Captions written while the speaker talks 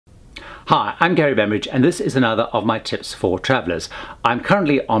Hi, I'm Gary Bembridge and this is another of my tips for travellers. I'm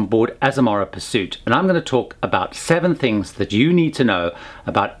currently on board Azamara Pursuit and I'm going to talk about 7 things that you need to know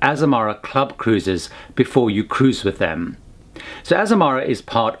about Azamara Club Cruises before you cruise with them. So Azamara is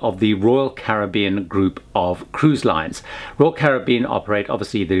part of the Royal Caribbean group of cruise lines. Royal Caribbean operate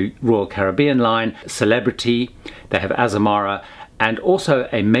obviously the Royal Caribbean line, Celebrity, they have Azamara, and also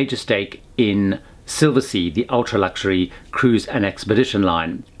a major stake in Silversea, the ultra-luxury cruise and expedition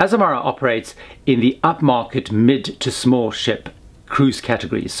line. Azamara operates in the upmarket mid to small ship cruise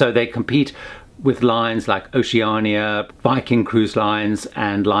categories, so they compete with lines like Oceania, Viking Cruise Lines,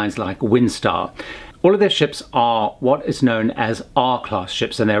 and lines like Windstar. All of their ships are what is known as R-class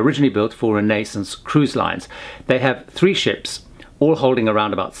ships, and they're originally built for Renaissance cruise lines. They have 3 ships, all holding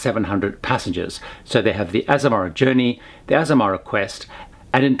around about 700 passengers. So they have the Azamara Journey, the Azamara Quest,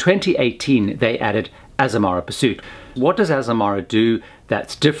 and in 2018 they added Azamara Pursuit. What does Azamara do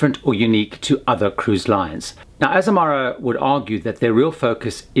that's different or unique to other cruise lines? Now, Azamara would argue that their real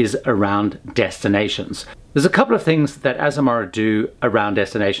focus is around destinations. There's a couple of things that Azamara do around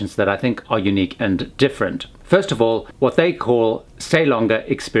destinations that I think are unique and different. First of all, what they call stay longer,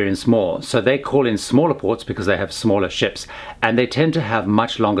 experience more. So they call in smaller ports because they have smaller ships, and they tend to have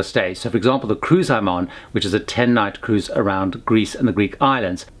much longer stays. So for example, the cruise I'm on, which is a 10-night cruise around Greece and the Greek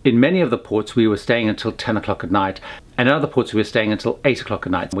islands, in many of the ports we were staying until 10 o'clock at night, and in other ports we were staying until 8 o'clock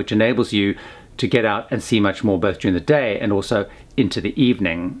at night, which enables you to get out and see much more both during the day and also into the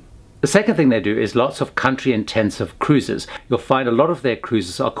evening. The second thing they do is lots of country intensive cruises. You'll find a lot of their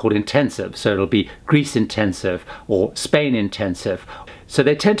cruises are called intensive, so it'll be Greece intensive or Spain intensive. So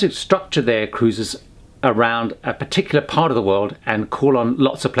they tend to structure their cruises around a particular part of the world and call on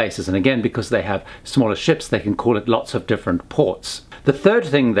lots of places, and again, because they have smaller ships, they can call it lots of different ports. The third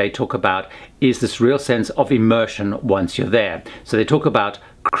thing they talk about is this real sense of immersion once you're there. So they talk about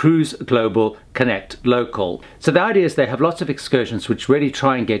cruise global, connect local. So the idea is they have lots of excursions which really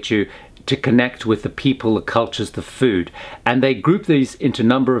try and get you to connect with the people, the cultures, the food, and they group these into a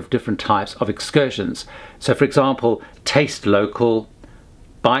number of different types of excursions. So for example, taste local,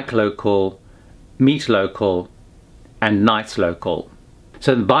 bike local, meet local, and nights local.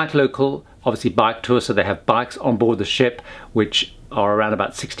 So the bike local, obviously bike tours, so they have bikes on board the ship which are around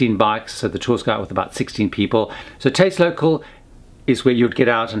about 16 bikes, so the tours go out with about 16 people. So taste local is where you'd get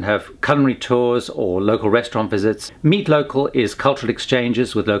out and have culinary tours or local restaurant visits. Meet local is cultural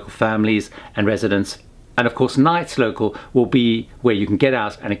exchanges with local families and residents. And of course, nights local will be where you can get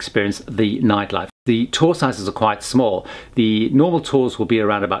out and experience the nightlife. The tour sizes are quite small. The normal tours will be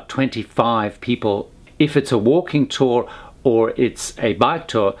around about 25 people. If it's a walking tour or it's a bike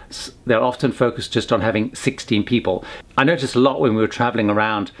tour, they'll often focus just on having 16 people. I noticed a lot when we were traveling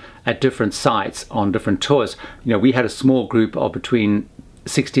around at different sites on different tours. You know, we had a small group of between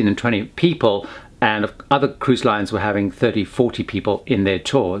 16 and 20 people, and other cruise lines were having 30, 40 people in their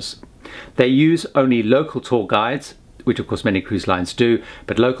tours. They use only local tour guides, which of course many cruise lines do,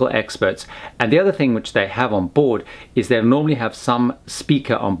 but local experts. And the other thing which they have on board is they'll normally have some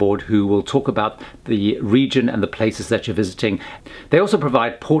speaker on board who will talk about the region and the places that you're visiting. They also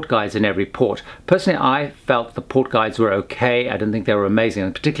provide port guides in every port. Personally, I felt the port guides were okay. I didn't think they were amazing,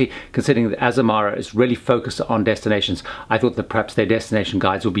 and particularly considering that Azamara is really focused on destinations, I thought that perhaps their destination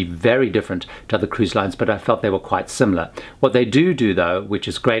guides would be very different to other cruise lines, but I felt they were quite similar. What they do though, which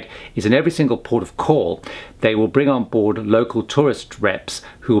is great, is in every single port of call, they will bring on board local tourist reps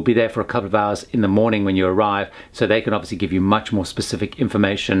who will be there for a couple of hours in the morning when you arrive, so they can obviously give you much more specific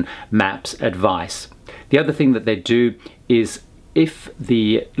information, maps, advice. The other thing that they do is if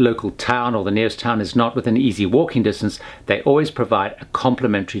the local town or the nearest town is not within easy walking distance, they always provide a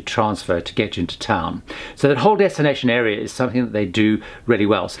complimentary transfer to get you into town. So that whole destination area is something that they do really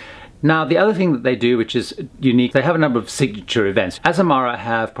well. Now, the other thing that they do, which is unique, they have a number of signature events. Azamara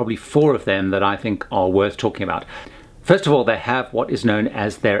have probably 4 of them that I think are worth talking about. First of all, they have what is known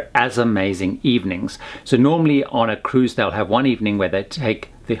as their Azamazing evenings. So normally on a cruise, they'll have one evening where they take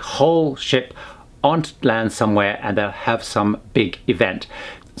the whole ship on land somewhere and they'll have some big event.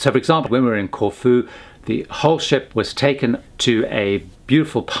 So for example, when we were in Corfu, the whole ship was taken to a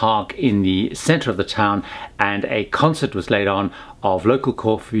beautiful park in the center of the town, and a concert was laid on of local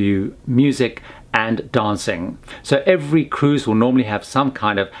Corfu music and dancing. So every cruise will normally have some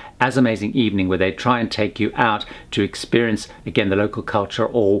kind of Azamazing evening where they try and take you out to experience, again, the local culture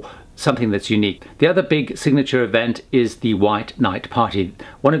or something that's unique. The other big signature event is the White Night Party.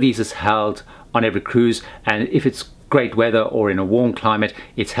 One of these is held on every cruise, and if it's great weather or in a warm climate,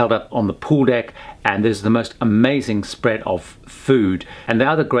 it's held up on the pool deck, and there's the most amazing spread of food. And the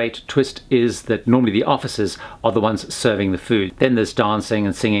other great twist is that normally the officers are the ones serving the food. Then there's dancing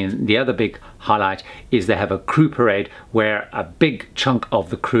and singing. The other big highlight is they have a crew parade where a big chunk of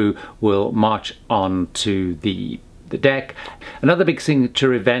the crew will march on to the deck. Another big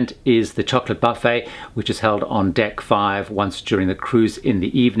signature event is the chocolate buffet, which is held on deck 5 once during the cruise in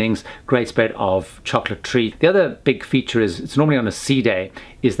the evenings. Great spread of chocolate treat. The other big feature is, it's normally on a sea day,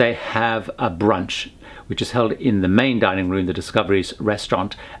 is they have a brunch which is held in the main dining room, the Discovery's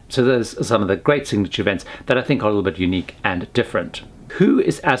restaurant. So there's some of the great signature events that I think are a little bit unique and different. Who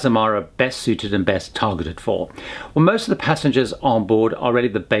is Azamara best suited and best targeted for? Well, most of the passengers on board are really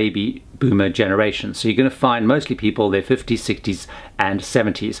the baby boomer generation. So you're going to find mostly people, they're 50s, 60s and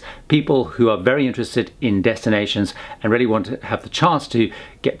 70s. People who are very interested in destinations and really want to have the chance to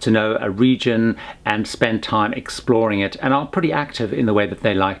get to know a region and spend time exploring it, and are pretty active in the way that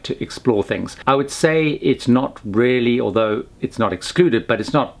they like to explore things. I would say it's not really, although it's not excluded, but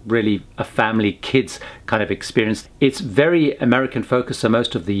it's not really a family kids kind of experience. It's very American focused, so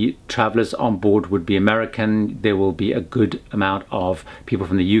most of the travelers on board would be American. There will be a good amount of people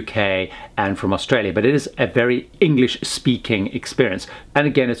from the UK and from Australia, but it is a very English speaking experience. And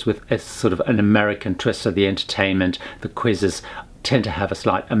again, it's with a sort of an American twist, so the entertainment, the quizzes tend to have a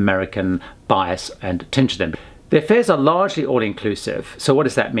slight American bias and tinge to them. Their fares are largely all-inclusive. So what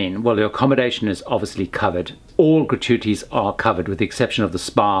does that mean? Well, your accommodation is obviously covered. All gratuities are covered with the exception of the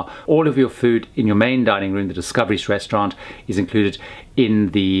spa. All of your food in your main dining room, the Discovery's restaurant, is included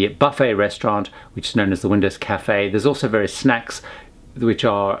in the buffet restaurant, which is known as the Windows Cafe. There's also various snacks which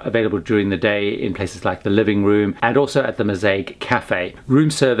are available during the day in places like the living room and also at the Mosaic Cafe. Room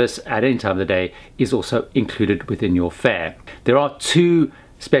service at any time of the day is also included within your fare. There are 2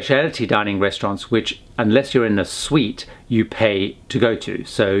 specialty dining restaurants which, unless you're in a suite, you pay to go to.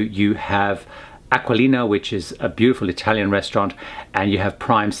 So you have Aquilina, which is a beautiful Italian restaurant, and you have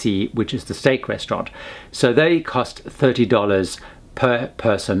Prime C, which is the steak restaurant. So they cost $30 per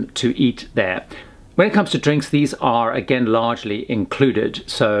person to eat there. When it comes to drinks, these are again largely included.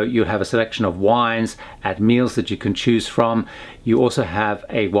 So you have a selection of wines at meals that you can choose from. You also have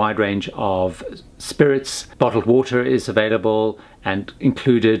a wide range of spirits. Bottled water is available and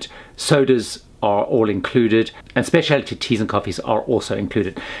included. Sodas are all included, and specialty teas and coffees are also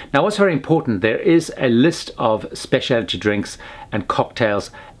included. Now, what's very important, there is a list of specialty drinks and cocktails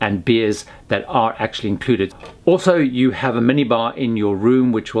and beers that are actually included. Also, you have a minibar in your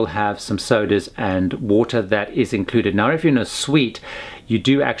room which will have some sodas and water that is included. Now, if you're in a suite, you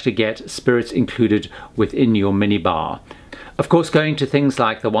do actually get spirits included within your minibar. Of course, going to things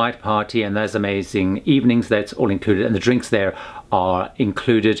like the White Party and those amazing evenings, that's all included, and the drinks there are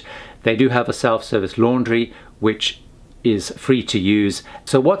included. They do have a self-service laundry, which is free to use.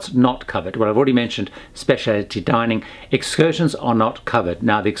 So what's not covered? Well, I've already mentioned specialty dining. Excursions are not covered.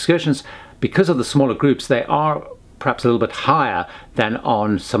 Now, the excursions, because of the smaller groups, they are perhaps a little bit higher than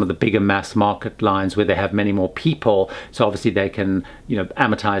on some of the bigger mass market lines where they have many more people. So obviously they can,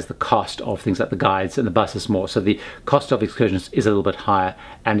 amortize the cost of things like the guides and the buses more. So the cost of excursions is a little bit higher,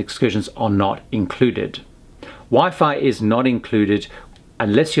 and excursions are not included. Wi-Fi is not included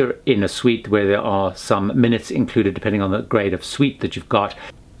unless you're in a suite where there are some minutes included depending on the grade of suite that you've got.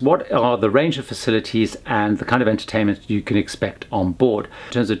 What are the range of facilities and the kind of entertainment you can expect on board?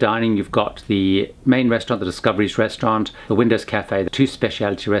 In terms of dining, you've got the main restaurant, the Discovery's restaurant, the Windows Cafe, the 2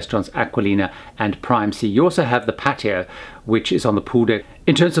 specialty restaurants, Aquilina and Prime C. You also have the patio, which is on the pool deck.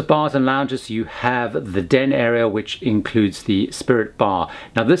 In terms of bars and lounges, you have the den area, which includes the Spirit Bar.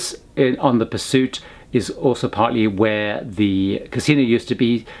 Now, this on the Pursuit is also partly where the casino used to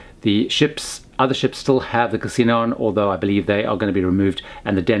be. The other ships still have the casino on, although I believe they are going to be removed,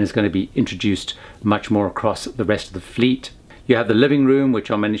 and the den is going to be introduced much more across the rest of the fleet. You have the living room, which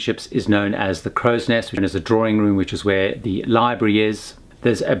on many ships is known as the Crow's Nest, and as a drawing room, which is where the library is.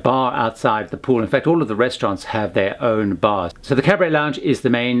 There's a bar outside the pool. In fact, all of the restaurants have their own bars. So the Cabaret Lounge is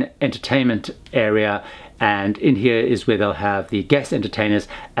the main entertainment area, and in here is where they'll have the guest entertainers,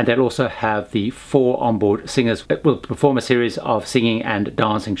 and they'll also have the 4 onboard singers that will perform a series of singing and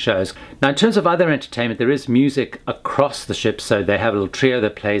dancing shows. Now, in terms of other entertainment, there is music across the ship. So they have a little trio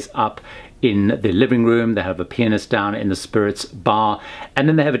that plays up in the living room, they have a pianist down in the Spirits Bar, and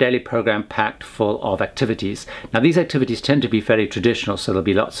then they have a daily program packed full of activities. Now, these activities tend to be fairly traditional, so there'll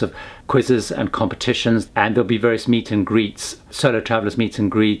be lots of quizzes and competitions, and there'll be various meet and greets, solo travelers meet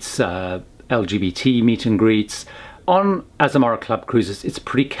and greets, LGBT meet and greets. on Azamara Club Cruises, it's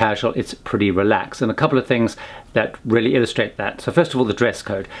pretty casual, it's pretty relaxed, and a couple of things that really illustrate that. So first of all, the dress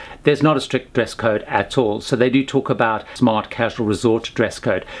code. There's not a strict dress code at all. So they do talk about smart casual resort dress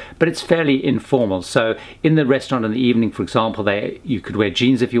code, but it's fairly informal. So in the restaurant in the evening, for example, you could wear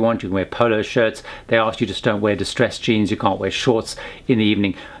jeans if you want, you can wear polo shirts. They ask you just don't wear distressed jeans, you can't wear shorts in the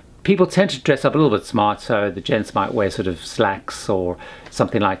evening. People tend to dress up a little bit smart, so the gents might wear sort of slacks or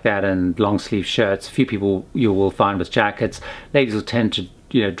something like that and long sleeve shirts. A few people you will find with jackets. Ladies will tend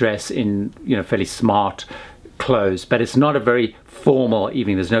to, dress in, fairly smart clothes, but it's not a very formal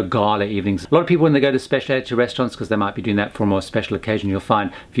evening. There's no gala evenings. A lot of people, when they go to specialty restaurants, because they might be doing that for a more special occasion, you'll find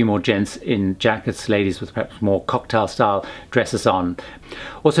a few more gents in jackets, ladies with perhaps more cocktail style dresses on.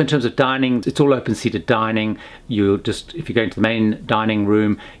 Also in terms of dining, it's all open seated dining. If you go into the main dining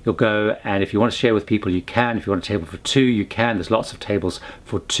room, you'll go, and if you want to share with people, you can. If you want a table for two, you can. There's lots of tables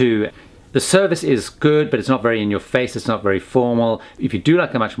for two. The service is good, but it's not very in your face, it's not very formal. If you do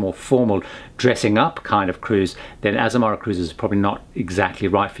like a much more formal dressing up kind of cruise, then Azamara Cruises is probably not exactly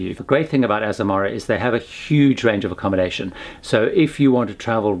right for you. The great thing about Azamara is they have a huge range of accommodation. So if you want to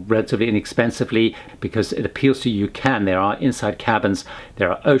travel relatively inexpensively, because it appeals to you, you can. There are inside cabins, there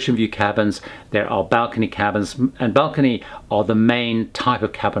are ocean view cabins, there are balcony cabins, and balcony are the main type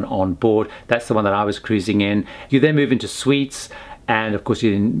of cabin on board. That's the one that I was cruising in. You then move into suites, and of course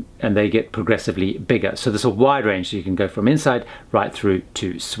they get progressively bigger. So there's a wide range, so you can go from inside right through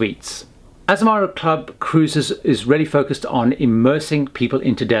to suites. Azamara Club Cruises is really focused on immersing people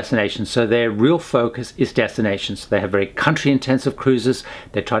into destinations. So their real focus is destinations. They have very country intensive cruises.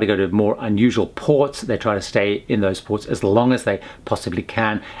 They try to go to more unusual ports. They try to stay in those ports as long as they possibly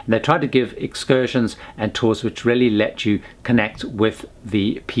can. And they try to give excursions and tours which really let you connect with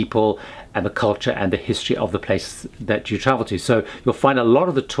the people and the culture and the history of the place that you travel to. So you'll find a lot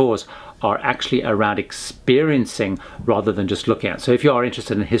of the tours are actually around experiencing rather than just looking at. So if you are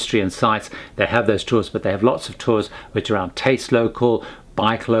interested in history and sites, they have those tours, but they have lots of tours which are around taste local,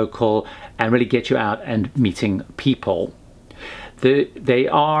 bike local, and really get you out and meeting people. They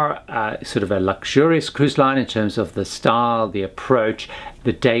are sort of a luxurious cruise line in terms of the style, the approach,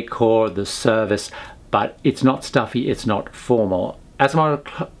 the decor, the service, but it's not stuffy, it's not formal.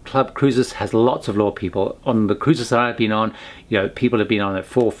 Azamara Club Cruises has lots of loyal people. On the cruises that I've been on, people have been on it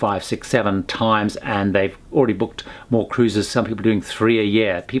 4, 5, 6, 7 times, and they've already booked more cruises. Some people are doing 3 a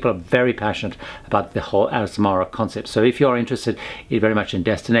year. People are very passionate about the whole Azamara concept. So if you're interested very much in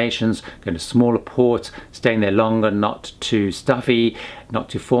destinations, going to smaller ports, staying there longer, not too stuffy, not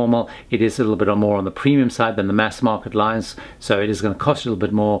too formal, it is a little bit more on the premium side than the mass market lines. So it is going to cost a little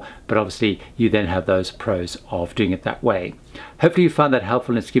bit more, but obviously you then have those pros of doing it that way. Hopefully you found that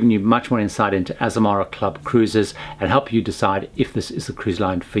helpful, and it's given you much more insight into Azamara Club Cruises and help you decide if this is the cruise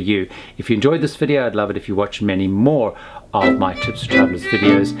line for you. If you enjoyed this video, I'd love it if you watch many more of my Tips for Travelers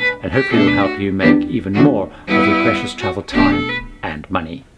videos, and hopefully it will help you make even more of your precious travel time and money.